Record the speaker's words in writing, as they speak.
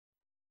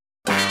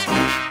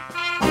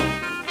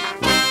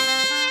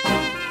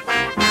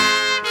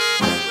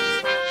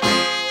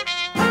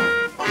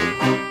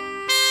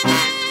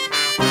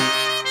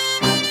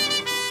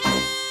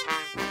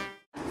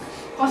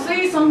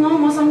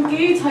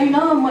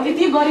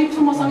यति गरिब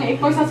छु, मसँग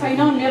एक पैसा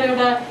छैन, मेरो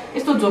एउटा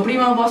यस्तो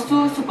झोपडीमा बस्छु,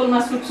 सुकुलमा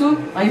सुत्छु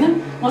हैन,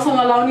 मसँग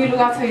लाउने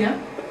लुगा छैन,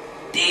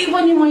 त्यही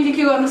पनि मैले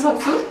के गर्न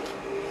सक्छु?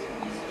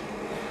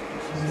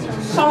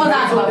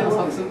 श्रमदान गर्न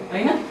सक्छु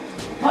हैन।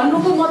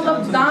 भन्नुको मतलब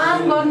दान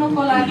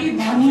गर्नको लागि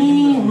धनी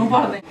हुनु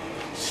पर्दैन।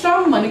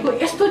 श्रम भनेको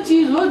यस्तो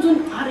चीज हो जुन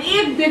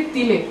हरेक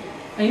व्यक्तिले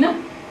हैन,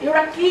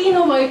 एउटा केही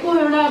नभएको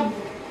एउटा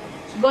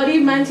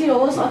गरिब मान्छे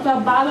होस् अथवा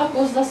बालक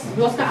होस्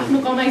जसको आफ्नो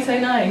कमाइ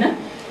छैन हैन,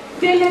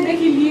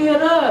 त्यसलेदेखि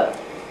लिएर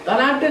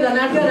धनाढ्य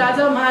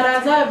राजा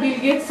महाराजा बिल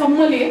गेट्स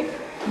सम्मले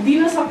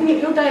दिन सक्ने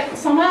एउटा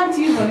समान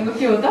चीज भनेको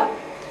के हो त?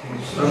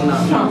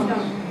 श्रम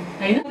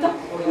हैन। त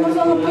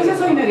तिमीसँग पैसा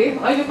छैन रे,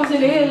 अहिले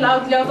कसैले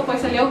ल्याउ त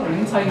पैसा ल्याऊ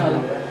भन्ने छैन होला,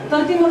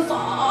 तर तिमीहरू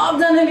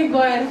सबजनाले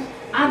गएर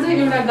आज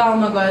एउटा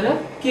गाउँमा गएर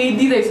केही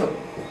दिँदैछौ।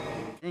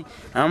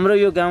 हाम्रो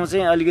यो गाउँ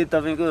चाहिँ अलिकति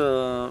तपाईको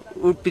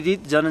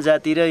उत्पीडित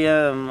जनजाति र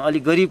यहाँ अलि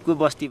गरिबको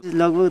बस्ती,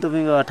 लगभग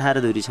तपाईको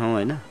 18 धुरी छौँ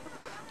हैन।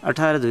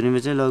 18 धुरीमा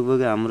चाहिँ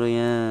लगभग हाम्रो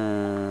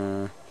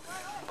यहाँ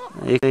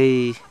एकै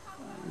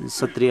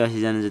 70-80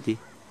 जना जति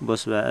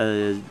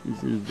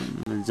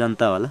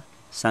जनता होला,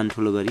 सानो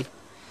ठुलो गरी।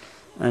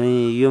 अनि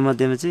यो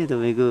मध्येमा चाहिँ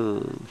तपाईको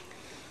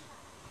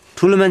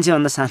ठुलो मान्छे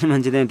भन्दा सानो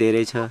मान्छे चाहिँ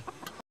धेरै छ।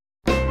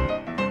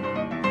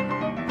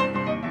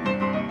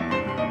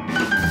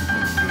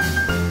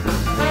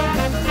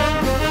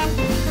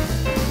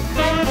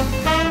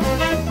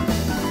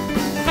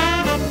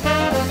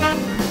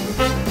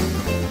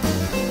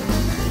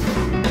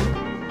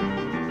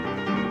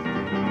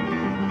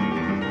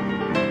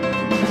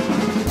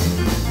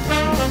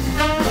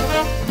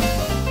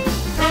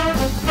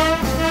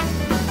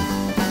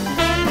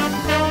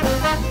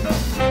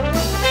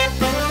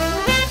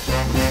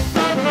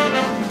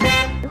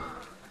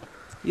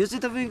 यो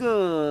चाहिँ तपाईको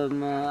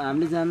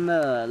हामीले जान्दा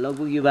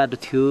लगभग यो बाटो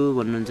थियो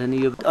भन्नुहुन्छ नि,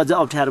 यो अझ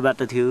अप्ठ्यारो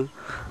बाटो थियो।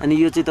 अनि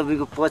यो चाहिँ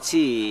तपाईको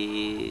पछि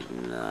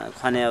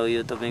खन्या हो,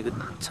 यो तपाईको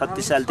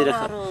 36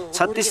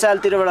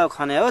 सालतिरबाट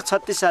खन्या हो।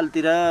 36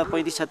 सालतिर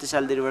 35-36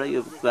 सालतिरबाट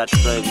यो बाटो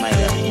प्रयोगमा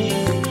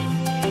आइरहेको।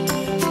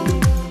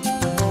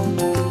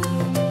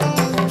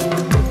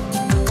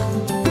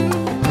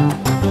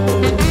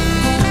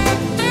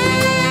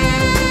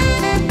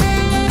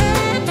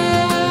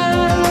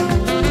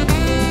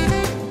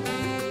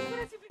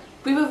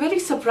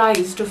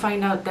 Surprised to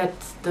find out that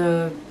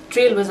the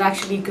trail was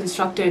actually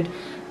constructed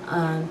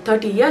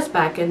 30 years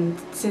back, and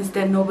since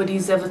then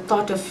nobody's ever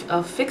thought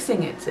of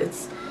fixing it.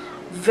 It's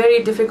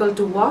very difficult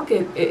to walk.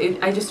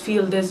 I just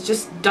feel there's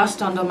just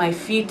dust under my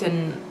feet,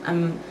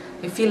 and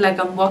I feel like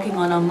I'm walking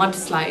on a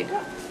mudslide.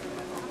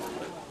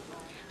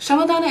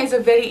 Shramadana is a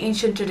very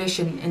ancient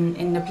tradition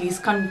in Nepalese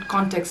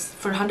context.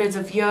 For hundreds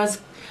of years,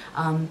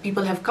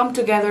 people have come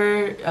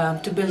together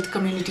to build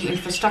community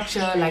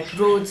infrastructure like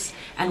roads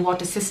and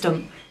water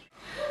system.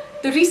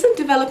 The recent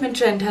development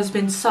trend has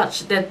been such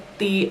that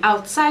the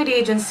outside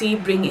agency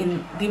bring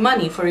in the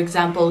money, for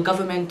example,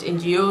 government,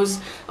 NGOs,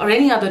 or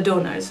any other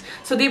donors.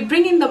 So they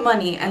bring in the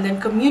money, and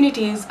then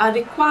communities are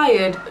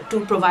required to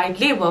provide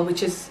labor,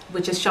 which is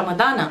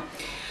shramadana.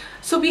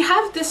 So we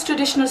have this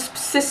traditional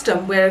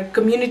system where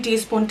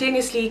communities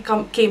spontaneously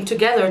came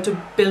together to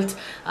build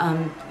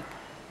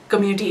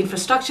community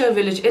infrastructure,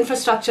 village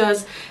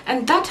infrastructures,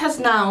 and that has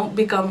now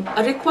become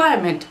a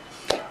requirement.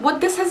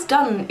 What this has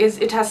done is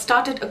it has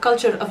started a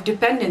culture of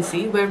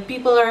dependency where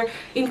people are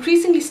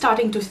increasingly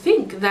starting to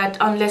think that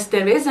unless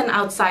there is an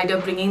outsider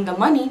bringing the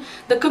money,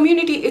 the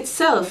community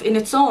itself in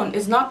its own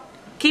is not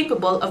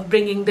capable of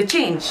bringing the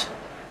change.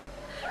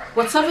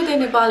 What Sarvodaya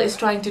Nepal is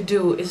trying to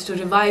do is to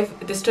revive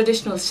this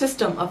traditional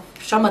system of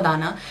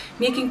shramadana,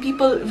 making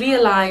people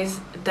realize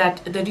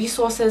that the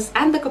resources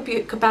and the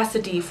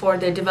capacity for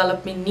their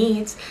development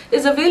needs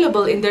is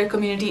available in their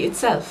community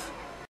itself.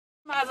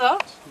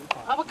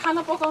 अब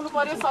खाना पकाउनु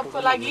पर्यो सबको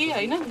लागि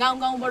हैन,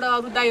 गाउँ-गाउँबाट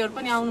अरु दाइहरु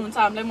पनि आउनुहुन्छ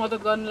हामीलाई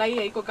मद्दत गर्नलाई,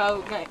 हैको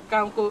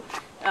गाउँको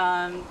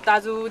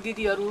दाजु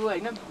दिदीहरु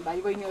हैन, भाइ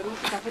बहिनीहरु,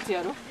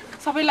 पितापुचीहरु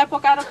सबैलाई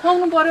पकाएर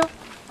खुवाउनु पर्यो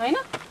हैन।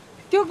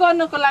 त्यो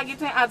गर्नको लागि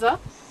चाहिँ आज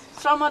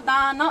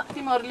श्रमदान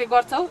तिमीहरुले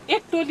गर्छौ।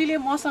 एक टोलीले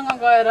मसँग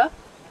गएर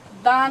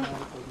दान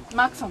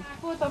माग्छौं।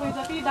 तपाई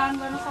जति दान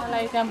गर्न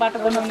सक्लाई त्यहाँ बाटो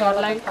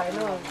बनाउनेहरुलाई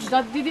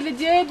दिदीले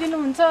जे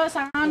दिनुहुन्छ,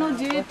 सानो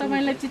जे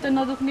तपाईलाई चित्त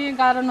नदुख्ने,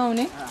 गाह्रो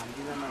नहुने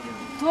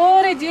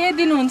थोरै जे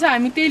दिनुहुन्छ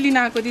हामी त्यही लिन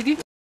आको दिदी।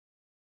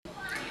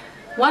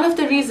 One of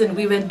the reasons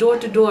we went door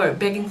to door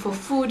begging for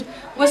food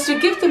was to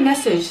give the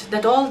message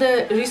that all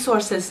the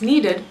resources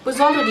needed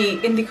was already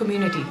in the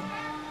community.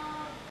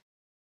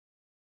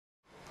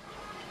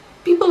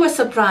 People were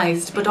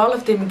surprised, but all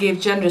of them gave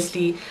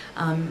generously.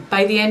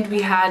 By the end,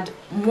 we had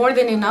more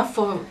than enough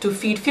to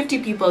feed 50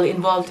 people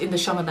involved in the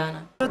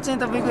shramadana. चाहिँ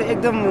तपाईको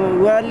एकदम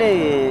उहाँले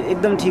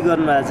एकदम ठीक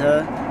गर्नु भएको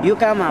छ। यो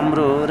काम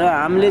हाम्रो हो र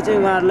हामीले चाहिँ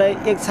उहाँहरुलाई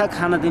एक छाक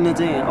खाना दिने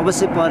चाहिँ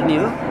अवश्य पर्ने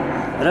हो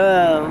र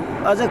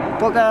अझ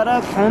पकाएर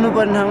खुवाउनु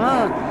पर्ने ठाउँमा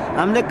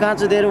हामीले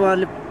काँचो दिएर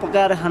उहाँहरुले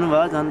पकाएर खानु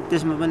भयो झन्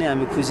त्यसमा पनि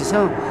हामी खुसी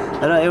छौं।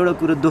 र एउटा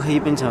कुरा दुखी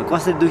पनि छ।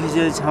 कसरी दुखी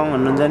छौं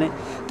भन्नुहुन्छ भने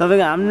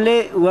तपाईको हामीले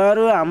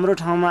उहाँहरु हाम्रो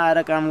ठाउँमा आएर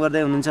काम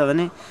गर्दै हुनुहुन्छ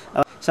भने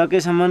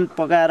सकेसम्म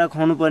पकाएर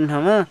खुवाउनु पर्ने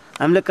ठाउँमा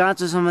हामीले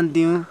काँचोसम्म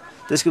दियौं,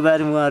 त्यसको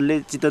बारेमा उहाँहरूले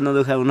चित्त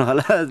नदुखाउनु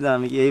होला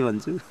हामी यही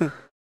भन्छु।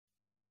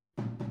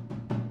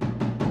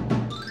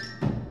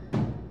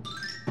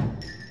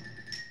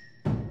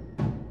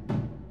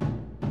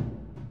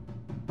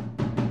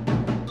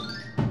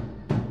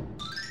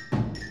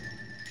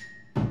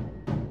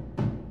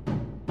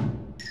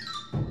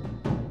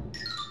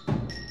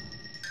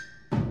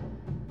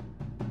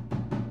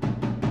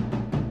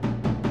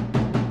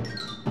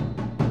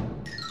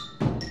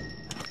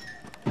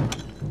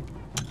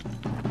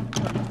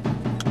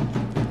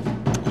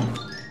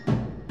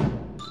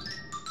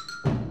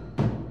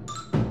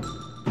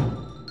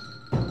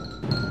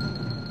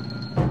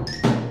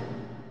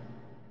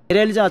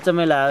 हेरेले चाहिँ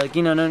अचम्मै लाग्यो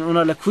किनभने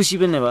उनीहरूलाई खुसी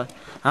पनि भयो।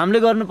 हामीले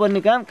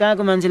गर्नुपर्ने काम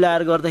कहाँको मान्छेले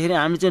आएर गर्दाखेरि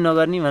हामी चाहिँ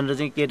नगर्ने भनेर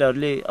चाहिँ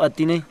केटाहरूले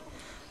अति नै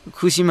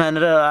खुसी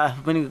मानेर आफू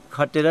पनि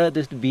खटेर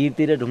त्यस्तो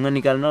भिरतिर ढुङ्गा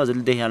निकाल्न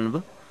हजुरले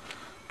देखिहाल्नुभयो।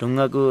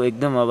 ढुङ्गाको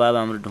एकदम अभाव,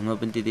 हाम्रो ढुङ्गा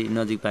पनि त्यति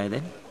नजिक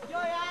पाइँदैन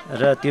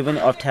र त्यो पनि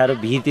अप्ठ्यारो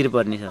भिरतिर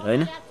पर्ने छ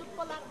होइन।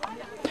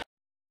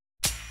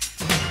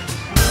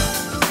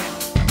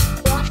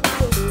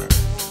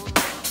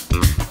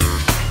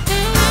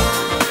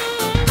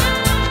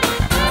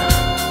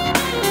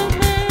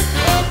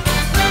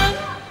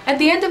 At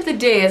the end of the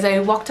day, as I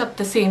walked up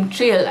the same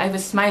trail, I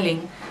was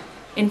smiling.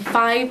 In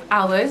 5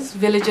 hours,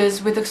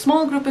 villagers with a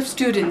small group of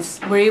students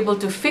were able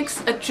to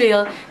fix a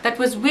trail that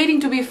was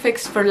waiting to be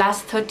fixed for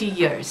last 30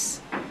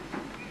 years.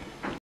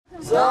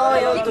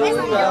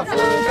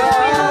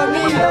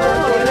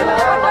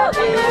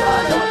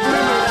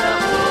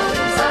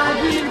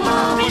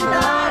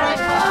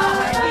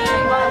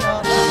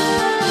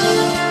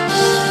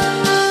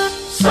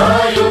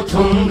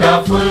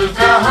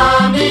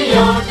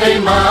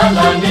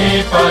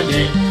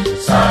 Nepali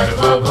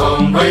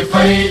सार्वभौम भई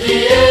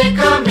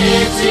फैलिएका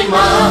मेची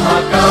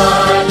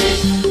महाकाली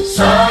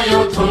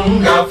सायौं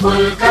थुङ्गा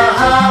फुलका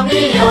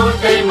हामी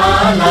एउटै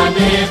माला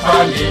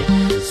नेपाली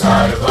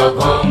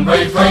सार्वभौम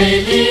भई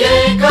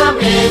फैलिएका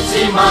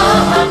मेची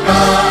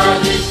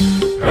महाकाली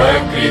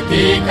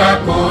प्रकृतिका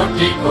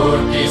कोटि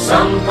कोटि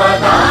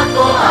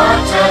सम्पदाको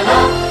आचल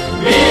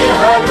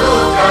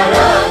वीरहरूका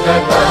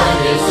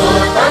रगतले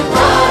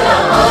स्वतन्त्र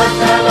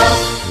अटल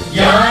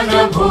ज्ञान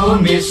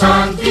भूमि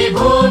शान्ति